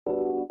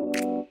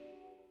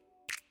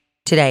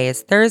Today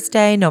is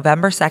Thursday,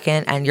 November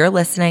 2nd, and you're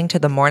listening to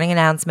the Morning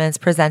Announcements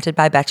presented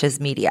by Betches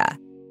Media.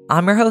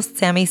 I'm your host,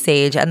 Sammy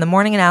Sage, and the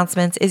Morning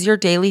Announcements is your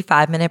daily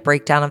 5-minute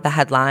breakdown of the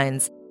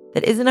headlines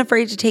that isn't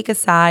afraid to take a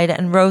side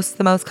and roast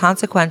the most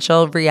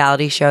consequential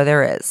reality show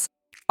there is,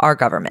 our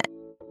government.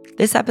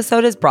 This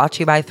episode is brought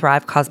to you by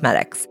Thrive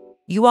Causemetics.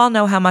 You all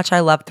know how much I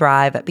love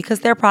Thrive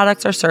because their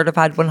products are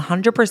certified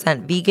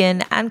 100%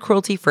 vegan and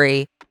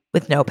cruelty-free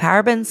with no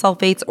parabens,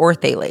 sulfates, or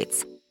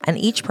phthalates, and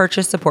each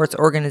purchase supports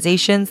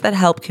organizations that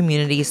help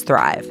communities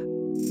thrive.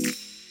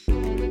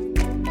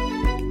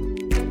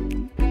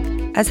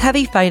 As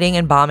heavy fighting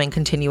and bombing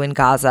continue in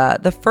Gaza,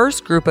 the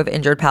first group of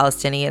injured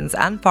Palestinians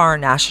and foreign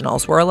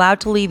nationals were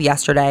allowed to leave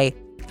yesterday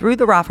through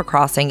the Rafah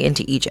crossing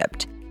into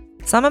Egypt.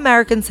 Some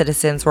American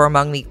citizens were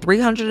among the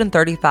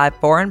 335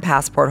 foreign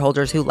passport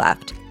holders who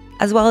left,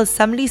 as well as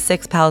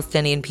 76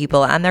 Palestinian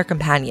people and their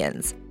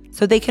companions,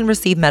 so they can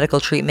receive medical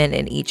treatment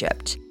in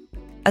Egypt.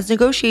 As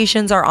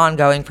negotiations are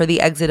ongoing for the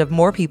exit of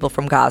more people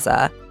from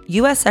Gaza,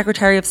 U.S.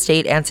 Secretary of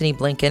State Antony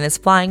Blinken is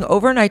flying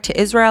overnight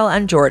to Israel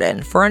and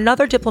Jordan for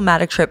another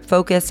diplomatic trip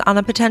focused on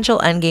a potential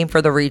endgame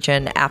for the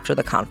region after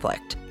the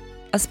conflict.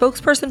 A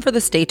spokesperson for the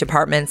State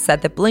Department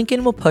said that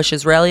Blinken will push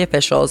Israeli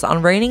officials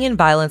on reining in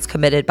violence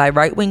committed by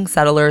right-wing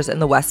settlers in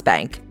the West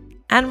Bank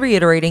and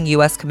reiterating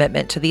U.S.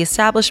 commitment to the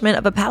establishment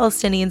of a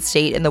Palestinian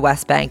state in the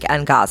West Bank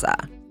and Gaza.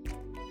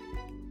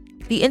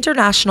 The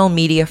international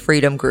media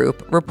freedom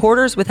group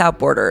Reporters Without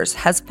Borders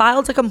has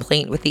filed a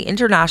complaint with the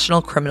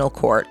International Criminal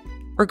Court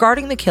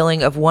regarding the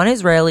killing of 1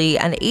 Israeli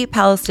and 8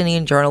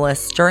 Palestinian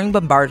journalists during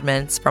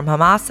bombardments from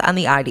Hamas and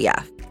the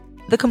IDF.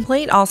 The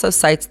complaint also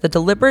cites the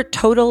deliberate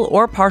total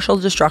or partial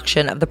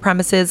destruction of the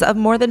premises of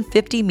more than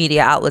 50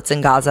 media outlets in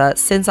Gaza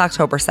since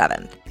October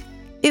 7th.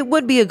 It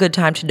would be a good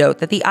time to note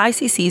that the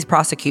ICC's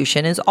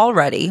prosecution is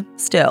already,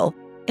 still,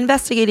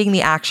 investigating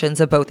the actions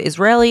of both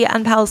Israeli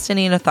and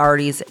Palestinian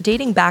authorities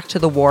dating back to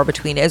the war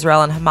between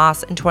Israel and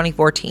Hamas in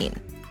 2014,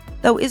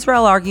 though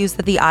Israel argues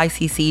that the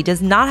ICC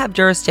does not have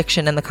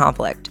jurisdiction in the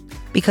conflict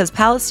because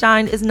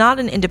Palestine is not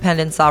an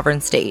independent sovereign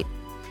state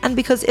and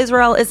because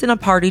Israel isn't a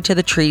party to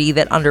the treaty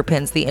that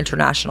underpins the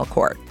International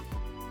Court.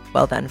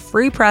 Well then,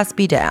 free press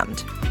be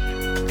damned.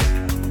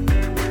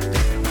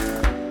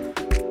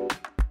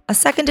 A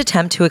second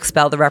attempt to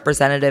expel the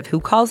representative who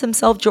calls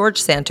himself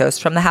George Santos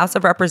from the House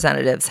of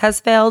Representatives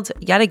has failed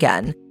yet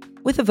again,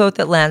 with a vote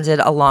that landed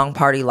along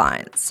party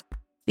lines.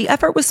 The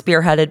effort was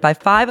spearheaded by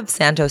 5 of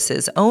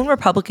Santos's own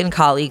Republican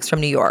colleagues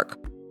from New York,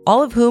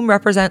 all of whom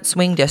represent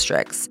swing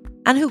districts,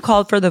 and who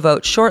called for the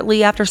vote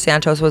shortly after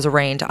Santos was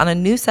arraigned on a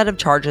new set of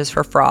charges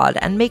for fraud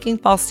and making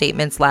false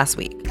statements last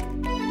week.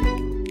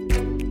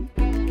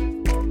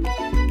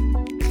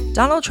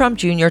 Donald Trump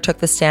Jr. took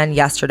the stand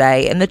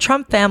yesterday in the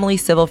Trump family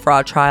civil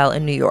fraud trial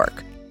in New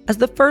York, as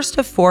the first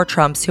of 4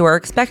 Trumps who are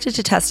expected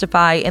to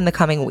testify in the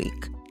coming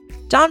week.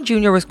 Don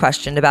Jr. was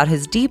questioned about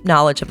his deep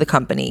knowledge of the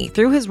company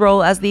through his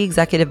role as the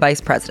executive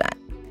vice president,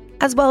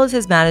 as well as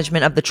his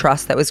management of the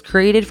trust that was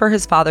created for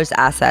his father's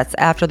assets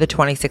after the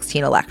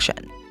 2016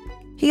 election.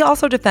 He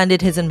also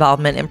defended his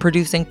involvement in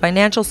producing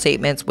financial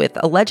statements with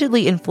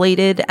allegedly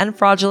inflated and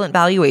fraudulent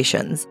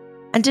valuations,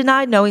 and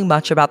denied knowing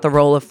much about the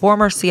role of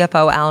former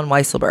CFO Allen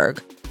Weisselberg,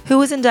 who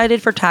was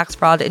indicted for tax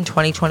fraud in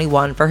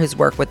 2021 for his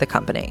work with the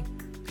company.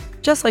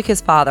 Just like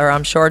his father,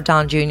 I'm sure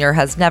Don Jr.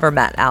 has never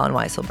met Allen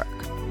Weisselberg.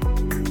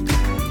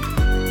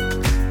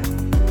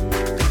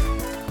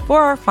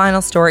 For our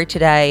final story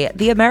today,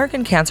 the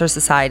American Cancer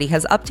Society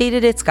has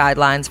updated its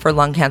guidelines for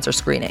lung cancer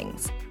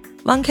screenings.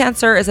 Lung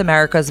cancer is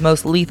America's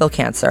most lethal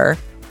cancer,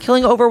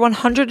 killing over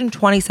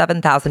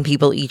 127,000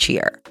 people each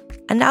year.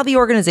 And now the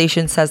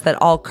organization says that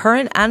all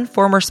current and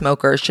former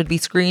smokers should be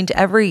screened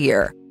every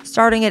year,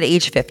 starting at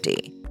age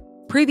 50.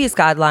 Previous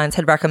guidelines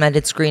had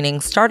recommended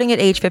screening starting at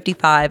age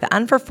 55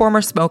 and for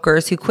former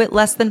smokers who quit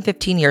less than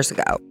 15 years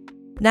ago.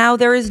 Now,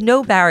 there is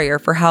no barrier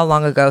for how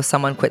long ago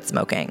someone quit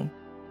smoking.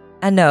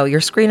 And no,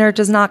 your screener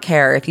does not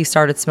care if you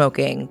started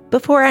smoking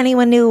before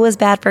anyone knew it was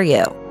bad for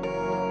you.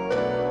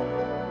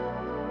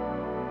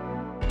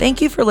 Thank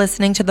you for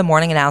listening to the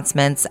morning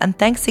announcements, and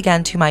thanks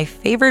again to my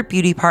favorite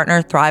beauty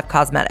partner, Thrive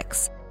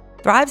Causemetics.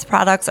 Thrive's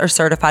products are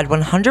certified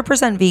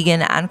 100%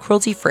 vegan and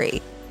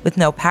cruelty-free, with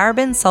no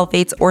parabens,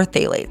 sulfates, or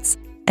phthalates,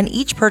 and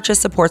each purchase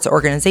supports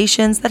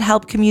organizations that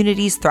help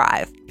communities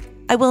thrive.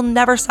 I will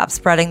never stop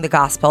spreading the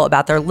gospel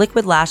about their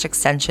liquid lash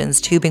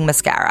extensions tubing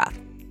mascara.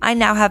 I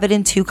now have it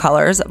in 2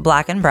 colors,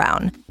 black and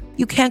brown.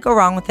 You can't go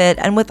wrong with it,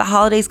 and with the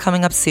holidays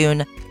coming up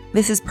soon,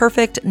 this is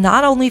perfect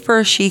not only for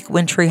a chic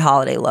wintry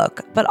holiday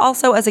look, but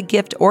also as a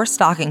gift or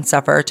stocking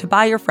stuffer to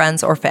buy your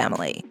friends or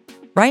family.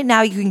 Right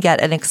now, you can get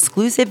an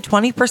exclusive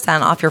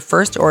 20% off your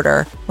first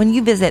order when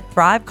you visit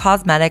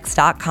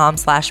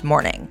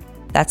thrivecausemetics.com/morning.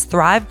 That's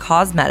Thrive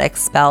Causemetics,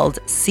 spelled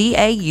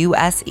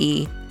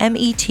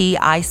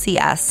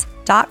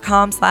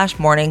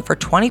CAUSEMETICS.com/morning for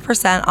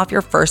 20% off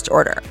your first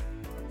order.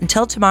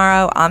 Until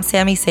tomorrow, I'm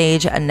Sammy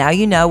Sage, and now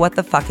you know what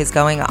the fuck is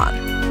going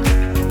on.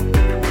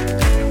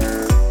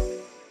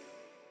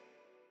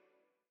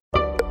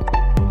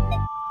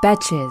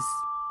 Betches.